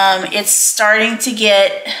 It's starting to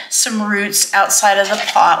get some roots outside of the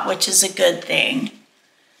pot, which is a good thing.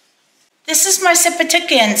 This is my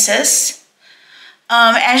Crassipetiolata.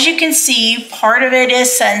 As you can see, part of it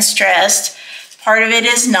is sun stressed, part of it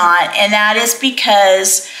is not, and that is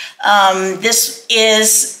because this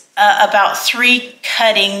is about 3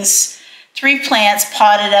 cuttings, 3 plants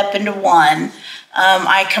potted up into one.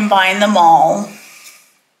 I combined them all.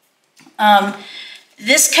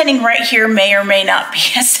 This cutting right here may or may not be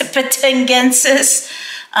a Crassipetiolata.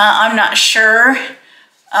 I'm not sure.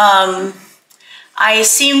 I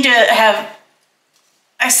seem to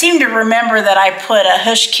remember that I put a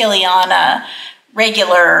Hushkilliana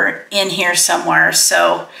regular in here somewhere,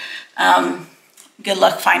 so good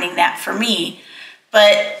luck finding that for me.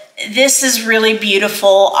 But this is really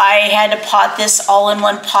beautiful. I had to pot this all in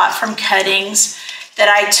one pot from cuttings that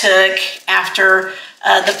I took after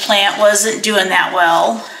the plant wasn't doing that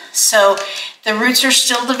well. So the roots are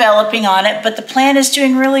still developing on it, but the plant is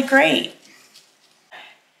doing really great.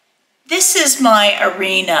 This is my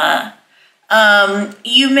arena.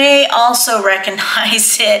 You may also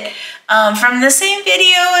recognize it from the same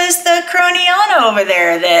video as the Croniana over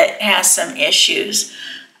there that has some issues.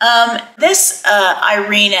 This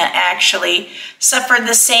arena actually suffered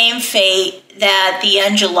the same fate that the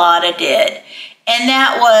undulata did, and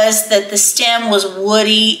that was that the stem was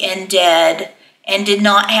woody and dead and did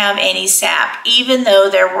not have any sap, even though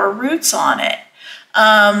there were roots on it.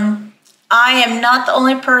 I am not the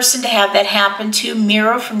only person to have that happen to.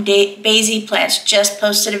 Miro from Basie Plants just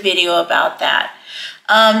posted a video about that.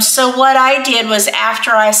 So what I did was,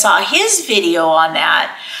 after I saw his video on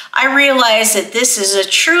that, I realized that this is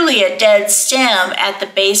truly a dead stem at the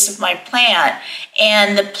base of my plant,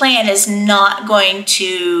 and the plant is not going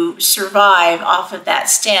to survive off of that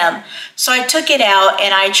stem. So I took it out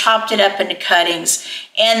and I chopped it up into cuttings,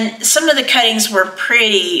 and some of the cuttings were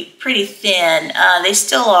pretty thin. They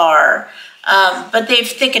still are, but they've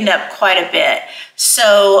thickened up quite a bit.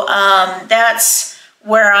 So that's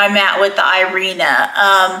where I'm at with the Irina.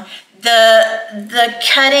 The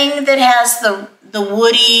cutting that has the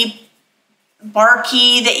woody,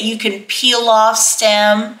 barky, that you can peel off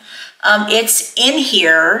stem, it's in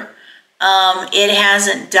here. It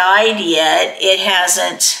hasn't died yet. It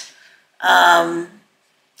hasn't, I'm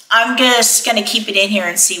just gonna keep it in here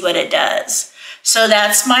and see what it does. So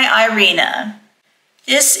that's my Irina.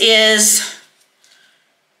 This is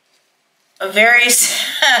a very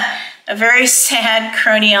a very sad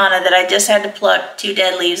croniana that I just had to pluck 2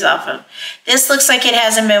 dead leaves off of. This looks like it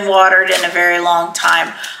hasn't been watered in a very long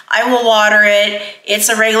time. I will water it. It's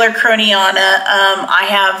a regular croniana. I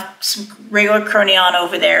have some regular croniana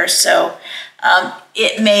over there, so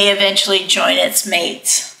it may eventually join its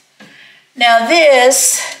mates. Now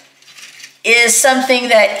this is something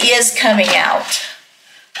that is coming out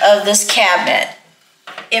of this cabinet,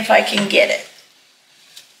 if I can get it.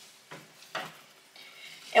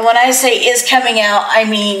 And when I say is coming out, I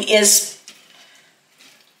mean is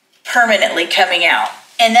permanently coming out.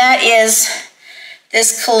 And that is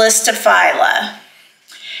this Callistophylla.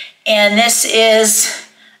 And this is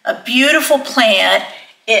a beautiful plant.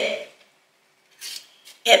 It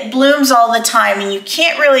blooms all the time, and you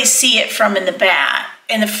can't really see it from in the back,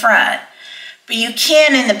 in the front, but you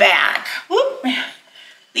can in the back. Whoop,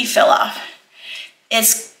 leaf fell off.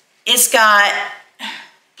 It's got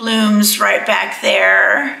blooms right back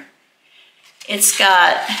there. It's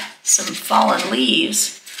got some fallen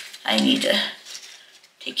leaves I need to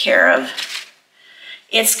take care of.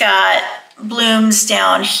 It's got blooms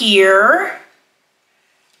down here.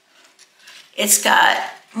 It's got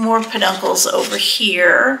more peduncles over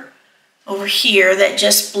here that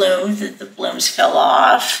just bloomed, that the blooms fell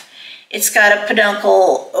off. It's got a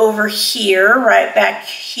peduncle over here, right back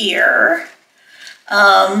here.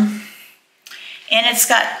 And it's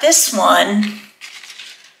got this one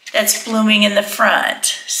that's blooming in the front.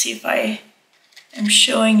 See if I am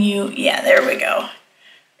showing you. Yeah, there we go.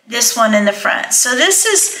 This one in the front. So this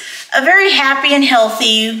is a very happy and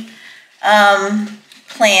healthy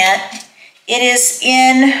plant. It is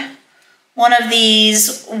in one of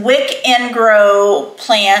these Wick and Grow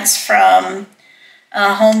plants from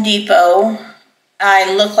Home Depot.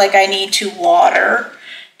 I look like I need to water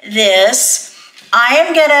this. I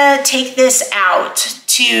am gonna take this out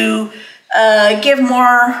to give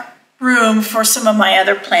more room for some of my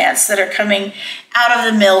other plants that are coming out of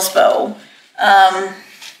the Milsbo.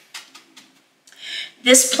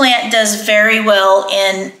 This plant does very well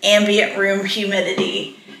in ambient room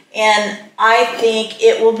humidity, and I think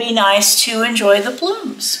it will be nice to enjoy the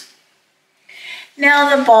blooms.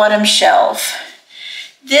 Now the bottom shelf.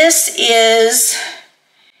 This is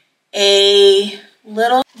a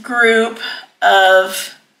little group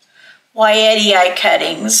of waymaniae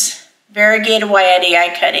cuttings, variegated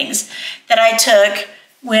waymaniae cuttings that I took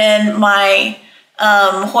when my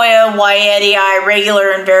Hoya waymaniae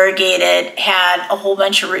regular and variegated had a whole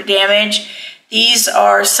bunch of root damage. These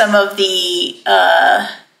are some of the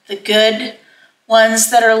good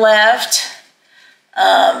ones that are left.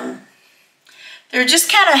 They're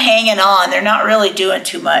just kind of hanging on. They're not really doing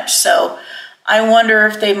too much. So I wonder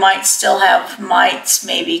if they might still have mites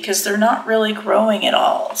maybe, because they're not really growing at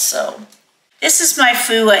all. So this is my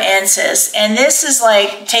Fuwaensis, and this is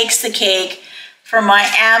like takes the cake for my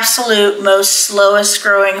absolute most slowest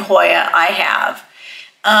growing Hoya I have.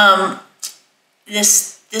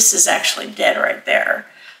 This is actually dead right there.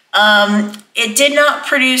 It did not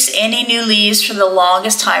produce any new leaves for the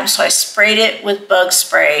longest time, so I sprayed it with bug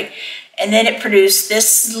spray, and then it produced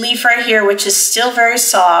this leaf right here, which is still very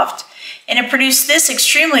soft, and it produced this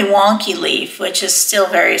extremely wonky leaf, which is still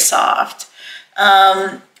very soft.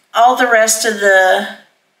 All the rest of the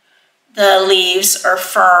leaves are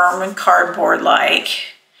firm and cardboard-like.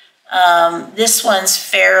 This one's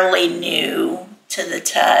fairly new to the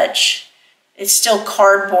touch. It's still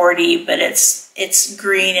cardboardy, but it's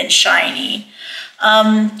green and shiny.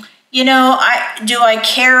 You know, do I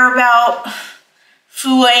care about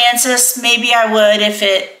Fuwaensis? Maybe I would if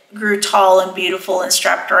it grew tall and beautiful and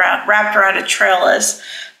wrapped around a trellis.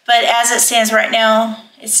 But as it stands right now,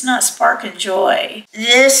 it's not sparking joy.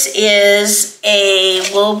 This is a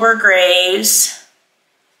Wilbur Graves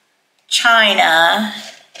China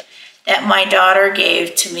that my daughter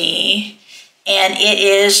gave to me, and it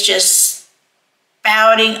is just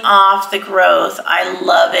spouting off the growth. I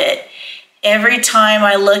love it. Every time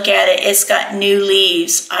I look at it, it's got new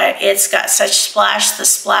leaves. It's got such splash. The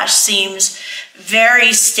splash seems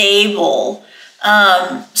very stable.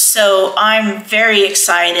 So I'm very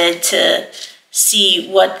excited to see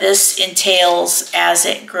what this entails as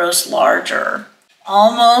it grows larger.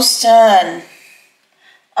 Almost done.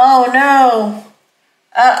 Oh no.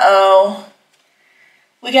 Uh-oh.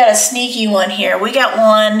 We got a sneaky one here. We got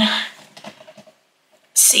one.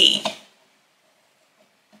 Let's see.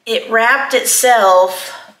 It wrapped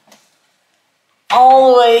itself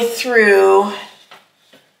all the way through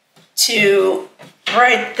to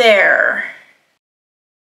right there.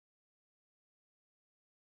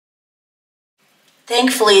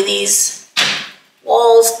 Thankfully, these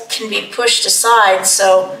walls can be pushed aside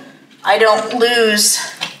so I don't lose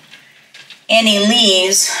any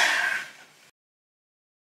leaves.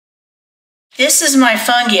 This is my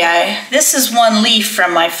fungi. This is one leaf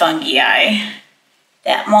from my fungi.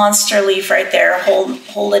 That monster leaf right there,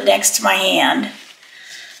 hold it next to my hand.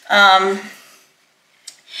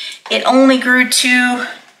 It only grew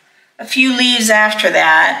a few leaves after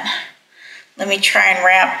that. Let me try and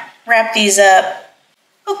wrap these up.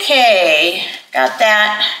 Okay, got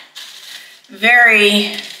that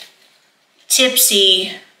very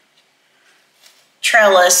tipsy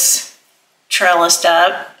trellised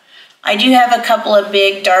up. I do have a couple of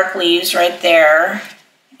big dark leaves right there,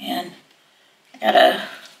 and I got a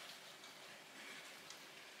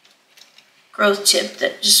growth tip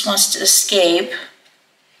that just wants to escape.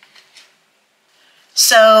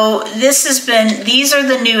 So these are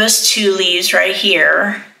the newest 2 leaves right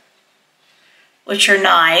here, which are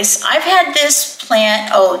nice. I've had this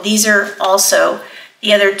plant, oh, these are also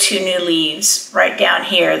the other 2 new leaves right down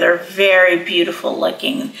here. They're very beautiful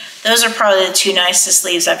looking. Those are probably the 2 nicest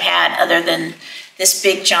leaves I've had, other than this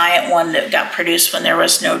big giant one that got produced when there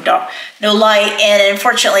was no light. And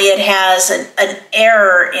unfortunately it has an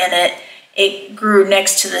error in it. It grew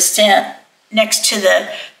next to the stem, next to the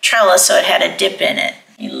trellis, so it had a dip in it.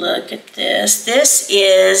 Let me look at this. This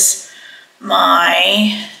is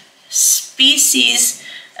my species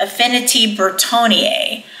Affinity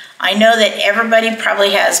Burtoniae. I know that everybody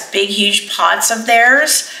probably has big, huge pots of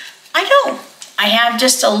theirs. I don't. I have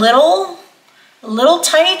just a little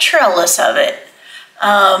tiny trellis of it.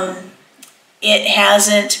 It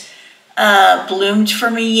hasn't bloomed for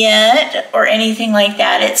me yet or anything like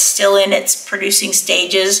that. It's still in its producing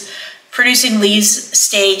leaves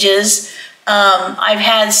stages. I've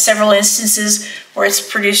had several instances where it's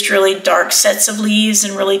produced really dark sets of leaves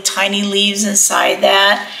and really tiny leaves inside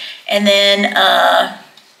that. And then,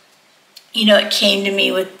 you know, it came to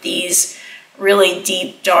me with these really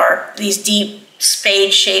deep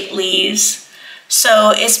spade-shaped leaves.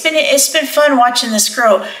 So it's been fun watching this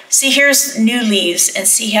grow. See, here's new leaves, and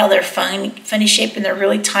see how they're funny shape, and they're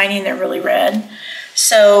really tiny and they're really red.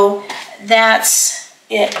 So that's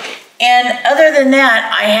it. And other than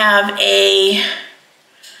that, I have a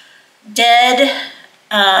dead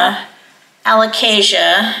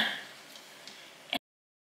alocasia.